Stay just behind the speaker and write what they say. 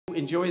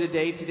Enjoy the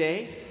day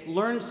today,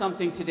 learn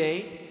something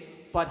today,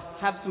 but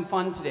have some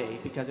fun today,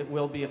 because it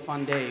will be a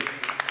fun day. Here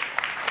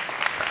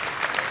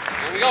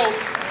we go.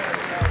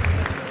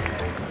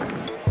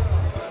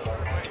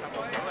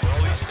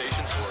 All these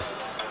stations work.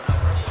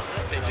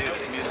 They do,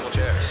 these musical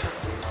chairs.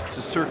 It's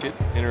a circuit,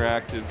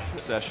 interactive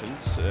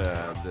sessions.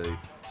 The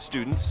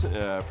students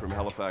from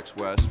Halifax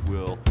West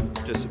will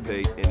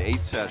participate in 8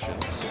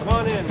 sessions. Come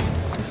on in.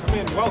 Come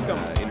in. Welcome.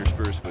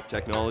 Interspersed with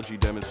technology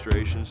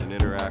demonstrations and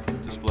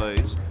interactive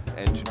displays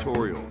and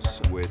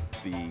tutorials with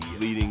the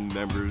leading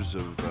members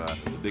of the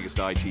biggest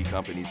IT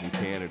companies in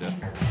Canada.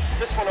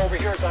 This one over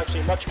here is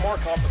actually a much more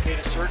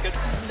complicated circuit.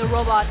 The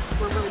robots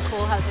were really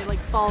cool, how they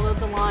followed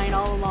the line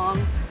all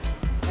along.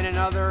 And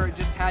another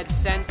just had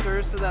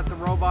sensors so that the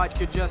robot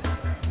could just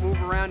move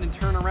around and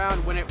turn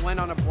around when it went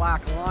on a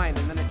black line,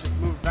 and then it just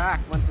moved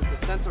back once the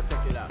sensor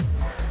picked it up.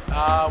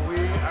 We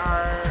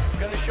are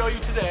going to show you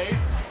today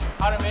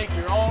how to make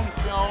your own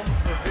film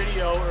or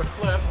video or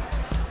clip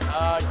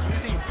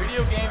using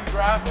video game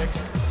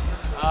graphics,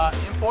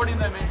 importing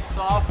them into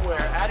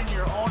software, adding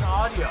your own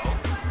audio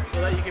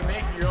so that you can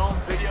make your own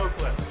video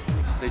clips.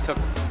 They took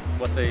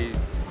what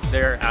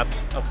they're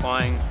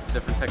applying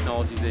different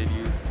technologies they've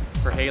used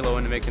for Halo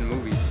into making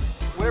movies.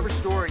 Whatever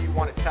story you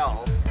want to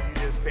tell, you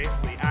just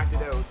basically act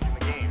it out in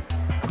the game.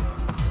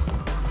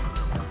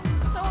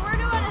 So what we're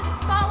doing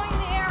is following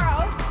the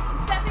arrows,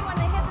 stepping when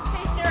they hit the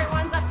stationary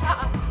ones up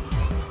top.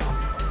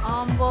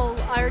 Well,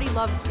 I already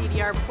loved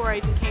EDR before I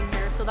even came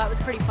here, so that was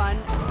pretty fun.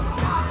 Nice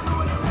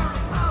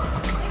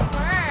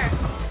work.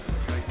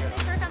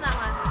 Nice work on that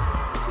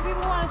one. 2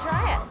 people want to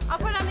try it. I'll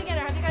put it on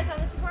beginner. Have you guys done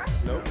this before?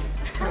 Nope.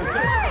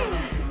 Alright.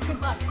 Good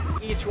luck.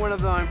 Each one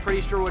of them, I'm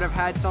pretty sure, would have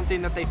had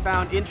something that they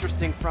found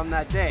interesting from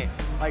that day.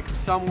 Like,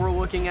 some were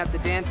looking at the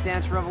Dance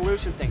Dance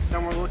Revolution thing,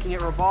 some were looking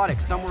at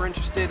robotics, some were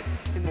interested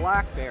in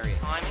BlackBerry.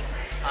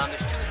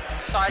 There's 2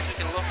 sides we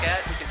can look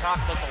at. We can talk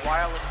about the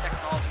wireless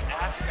technology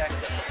aspect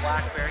of the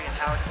BlackBerry and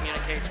how it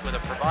communicates with a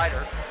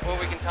provider, or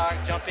we can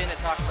jump in and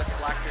talk about the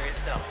BlackBerry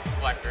itself.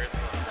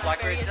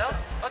 BlackBerry itself?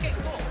 Okay,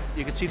 cool.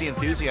 You can see the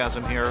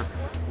enthusiasm here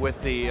with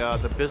the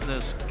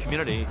business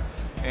community,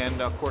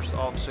 and of course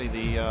obviously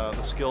the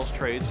skills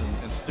trades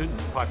and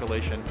student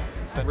population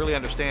that really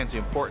understands the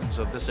importance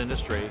of this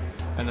industry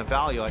and the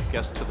value, I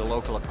guess, to the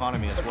local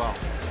economy as well.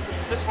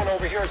 This one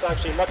over here is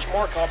actually a much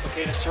more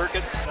complicated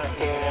circuit.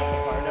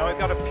 Now I've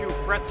got a few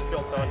frets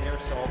built on here,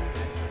 so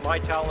my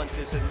talent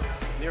isn't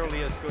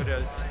nearly as good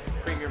as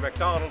Premier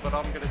MacDonald, but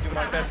I'm going to do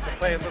my best to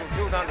play a little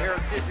tune on here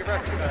and see if you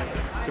recognize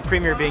it. The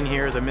Premier being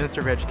here, the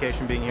Minister of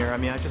Education being here, I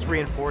mean, it just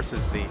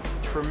reinforces the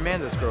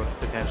tremendous growth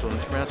potential and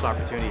the tremendous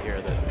opportunity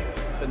here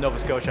that Nova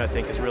Scotia, I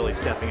think, is really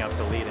stepping up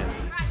to lead in.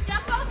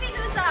 Jump both feet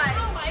to the side.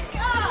 Oh my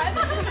God!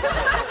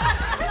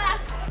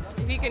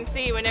 If you can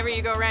see, whenever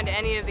you go around to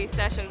any of these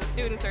sessions, the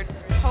students are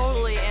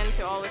totally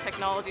into all the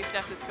technology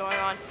stuff that's going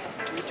on.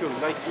 You too.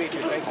 Nice to meet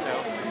you. Thanks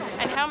now.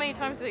 And how many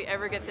times do they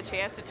ever get the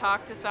chance to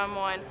talk to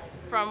someone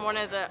from one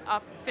of the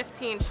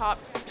 15 top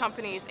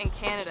companies in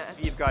Canada?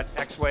 You've got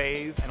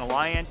X-Wave and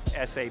Alliant,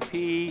 SAP,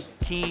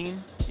 Keen,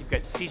 you've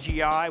got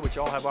CGI, which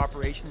all have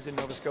operations in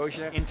Nova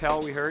Scotia,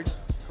 Intel we heard,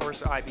 of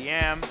course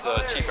IBM.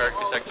 The chief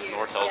architect of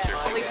Nortel is here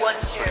too. Only one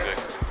chair.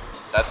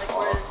 That's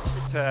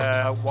It's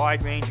a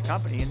wide range of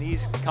company, and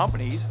these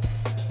companies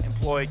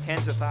employ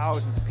tens of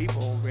thousands of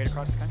people right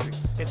across the country.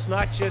 It's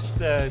not just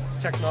the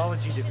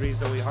technology degrees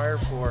that we hire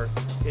for,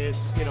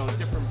 it's,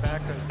 different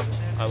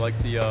backgrounds. I like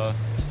the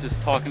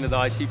just talking to the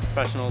IT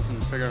professionals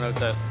and figuring out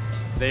that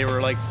they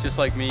were just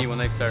like me when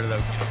they started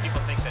out.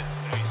 People think that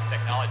using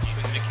technology is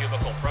in a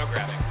cubicle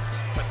programming,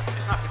 but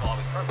it's not people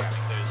always programming.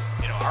 There's,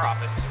 our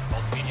office is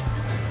multimedia.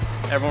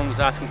 Everyone was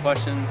asking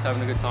questions,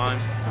 having a good time.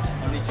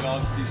 How many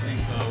jobs do you think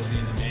will be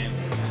in demand?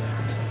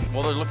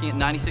 Well, they're looking at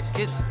 96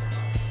 kids.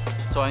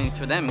 So I mean,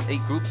 for them,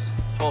 8 groups,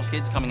 12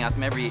 kids coming at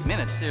them every 8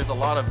 minutes. There's a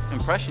lot of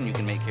impression you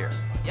can make here.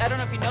 I don't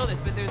know if you know this,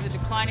 but there's a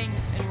declining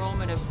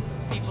enrollment of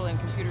people in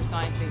computer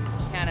science in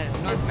Canada,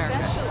 North America.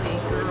 Especially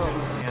girls.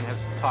 And have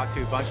talked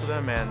to a bunch of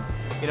them, and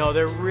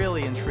they're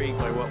really intrigued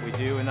by what we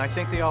do, and I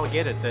think they all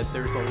get it, that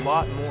there's a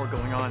lot more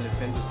going on in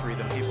this industry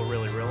than people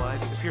really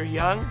realize. If you're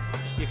young,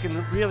 you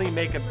can really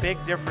make a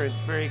big difference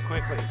very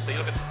quickly. So you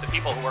look at the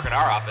people who work in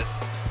our office,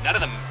 none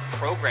of them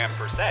program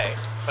per se,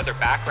 but their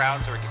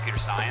backgrounds are in computer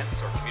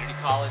science or community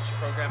college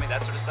programming,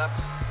 that sort of stuff.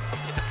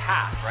 It's a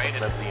path, right?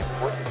 One of the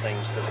important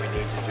things that we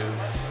need to do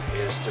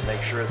is to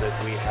make sure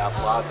that we have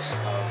lots of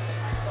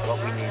what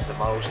we need the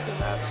most,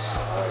 and that's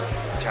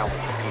talented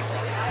people.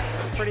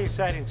 It's pretty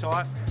exciting. So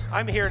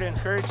I'm here to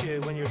encourage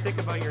you, when you think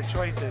about your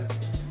choices,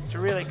 to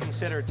really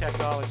consider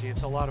technology.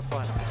 It's a lot of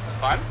fun. It's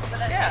fun?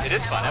 Yeah, it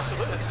is fun,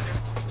 absolutely.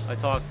 I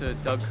talked to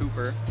Doug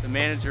Cooper, the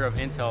manager of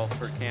Intel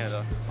for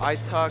Canada. I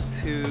talked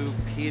to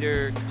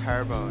Peter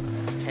Carbone,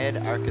 head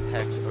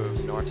architect of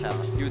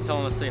Nortel. He was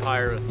telling us they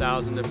hire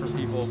 1,000 different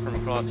people from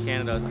across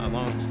Canada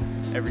alone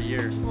every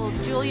year. Well,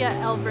 Julia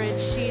Elvidge,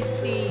 she's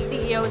the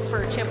CEO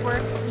for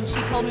Chipworks, and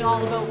she told me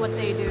all about what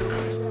they do.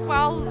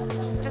 Well,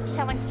 just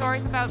telling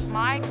stories about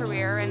my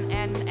career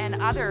and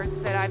others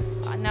that I've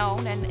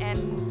known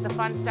and the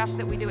fun stuff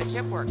that we do at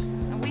Chipworks.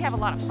 And we have a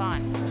lot of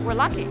fun. We're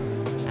lucky.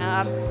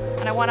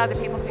 And I want other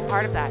people to be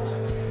part of that.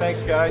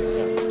 Thanks, guys.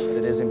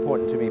 It is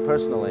important to me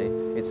personally.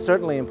 It's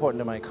certainly important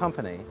to my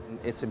company.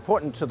 It's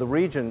important to the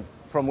region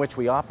from which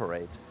we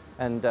operate.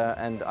 And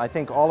I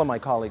think all of my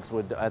colleagues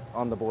would,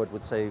 on the board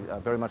would say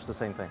very much the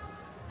same thing.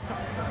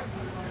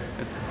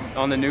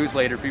 On the news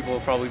later, people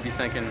will probably be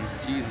thinking,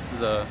 geez, this is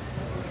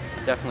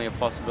definitely a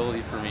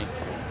possibility for me.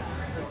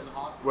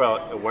 Well,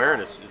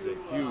 awareness is a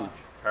huge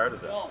part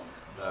of that.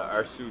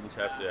 Our students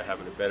have to have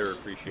a better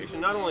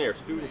appreciation. Not only our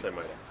students, I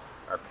might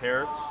add, our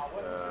parents,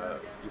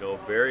 you know,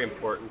 very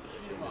important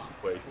in this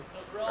equation.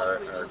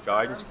 Our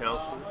guidance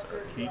counselors,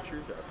 our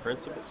teachers, our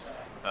principals.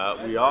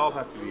 We all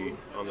have to be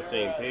on the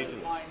same page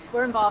in this.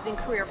 We're involved in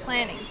career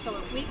planning, so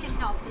if we can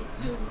help these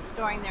students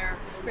during their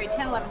grade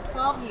 10, 11,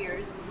 12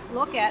 years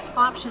look at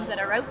options that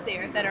are out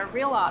there that are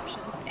real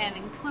options and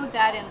include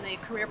that in the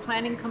career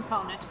planning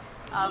component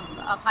of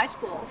high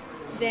schools,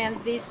 then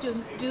these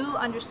students do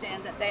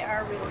understand that they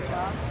are real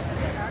jobs.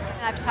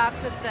 I've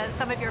talked with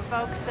some of your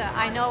folks.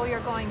 I know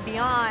you're going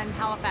beyond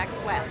Halifax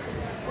West.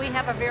 We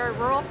have a very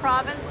rural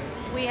province.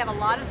 We have a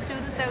lot of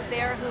students out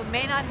there who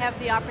may not have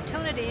the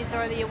opportunities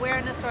or the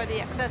awareness or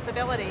the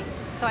accessibility.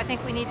 So I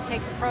think we need to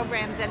take the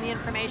programs and the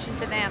information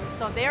to them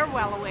so they're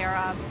well aware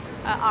of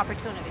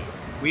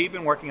opportunities. We've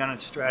been working on a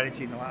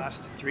strategy in the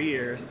last 3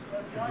 years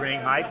to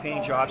bring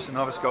high-paying jobs to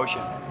Nova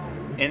Scotia.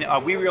 And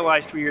we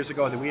realized 3 years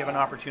ago that we have an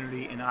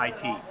opportunity in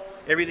IT.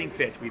 Everything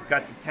fits. We've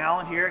got the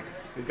talent here,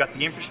 we've got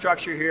the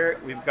infrastructure here,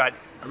 we've got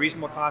a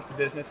reasonable cost of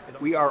business.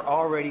 We are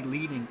already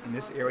leading in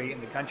this area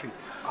in the country.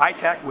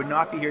 ITAC would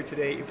not be here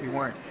today if we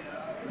weren't.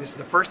 This is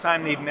the first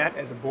time they've met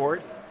as a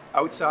board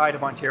outside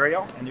of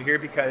Ontario, and they're here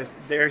because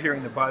they're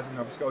hearing the buzz in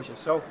Nova Scotia.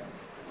 So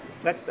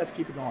let's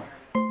keep it going.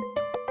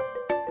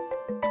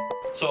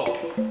 So,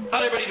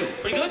 how'd everybody do?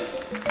 Pretty good?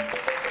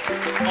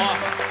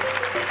 Awesome.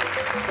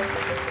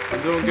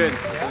 I'm doing good.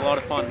 It was a lot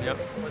of fun, yep.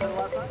 Was it a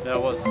lot of fun? Yeah,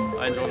 it was.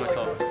 I enjoyed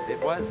myself. It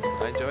was.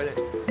 I enjoyed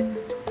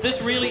it.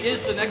 This really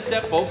is the next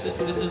step, folks. This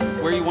is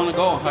where you want to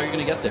go and how you're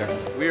going to get there.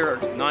 We are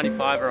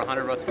 95 or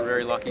 100 of us were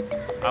very lucky.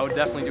 I would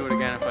definitely do it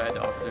again if I had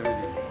the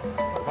opportunity.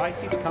 If I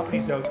see the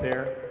companies out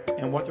there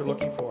and what they're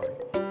looking for,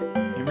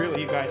 and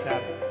really you guys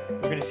have it.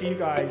 We're going to see you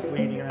guys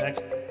leading in the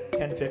next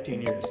 10 to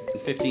 15 years. In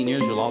 15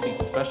 years, you'll all be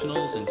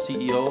professionals and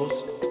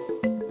CEOs,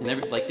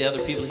 and like the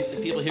other people,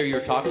 the people here you're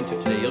talking to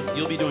today.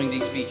 You'll be doing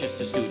these speeches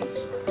to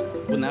students.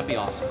 Wouldn't that be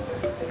awesome?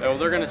 Well,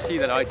 they're going to see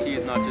that IT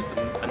is not just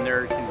a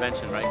nerd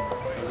convention, right?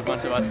 There's a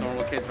bunch of us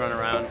normal kids running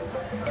around.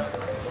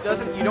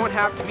 You don't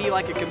have to be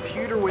like a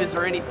computer whiz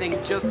or anything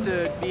just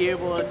to be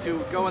able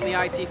to go in the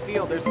IT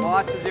field. There's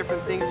lots of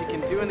different things you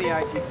can do in the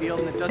IT field,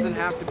 and it doesn't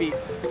have to be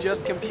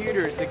just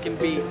computers. It can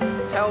be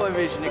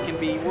television, it can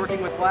be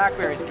working with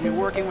Blackberries, it can be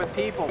working with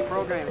people,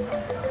 programming.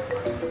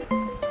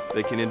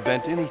 They can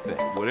invent anything.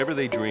 Whatever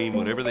they dream,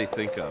 whatever they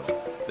think of,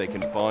 they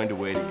can find a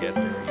way to get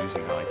there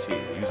using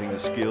IT, using the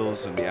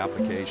skills and the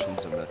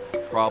applications and the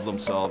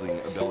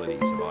problem-solving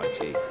abilities of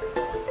IT.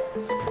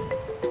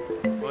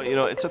 Well, you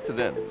know, it's up to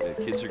them. The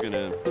kids are going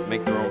to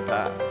make their own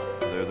path.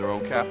 They're their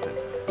own captain.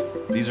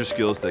 These are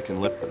skills that can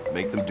lift them,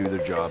 make them do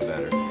their job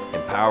better,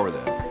 empower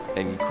them,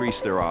 and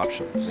increase their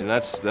options. And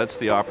that's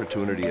the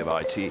opportunity of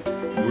IT.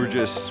 We're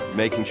just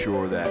making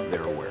sure that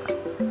they're aware.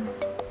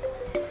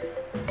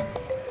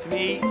 To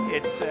me,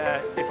 it's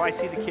if I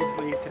see the kids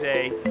leave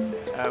today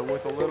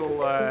with a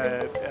little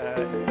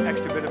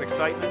extra bit of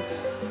excitement,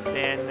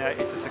 then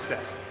it's a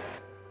success.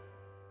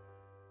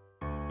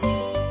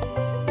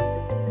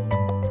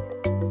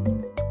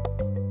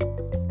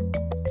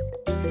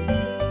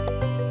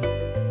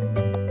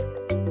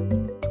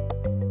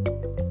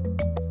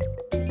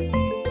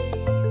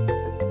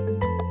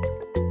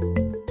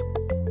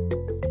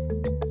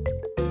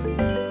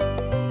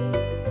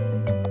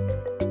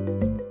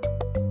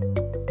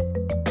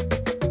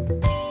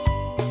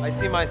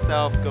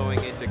 Myself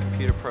going into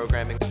computer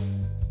programming.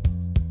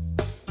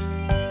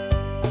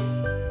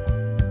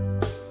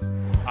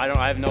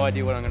 I have no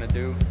idea what I'm going to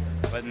do,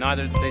 but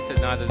they said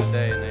neither did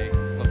they, and they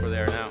look where they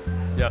are now.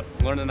 Yeah,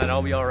 learning that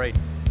I'll be all right.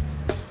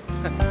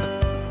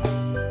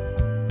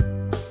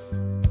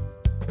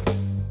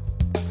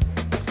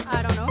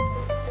 I don't know.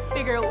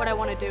 Figure out what I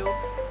want to do,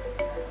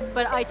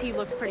 but IT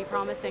looks pretty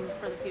promising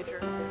for the future.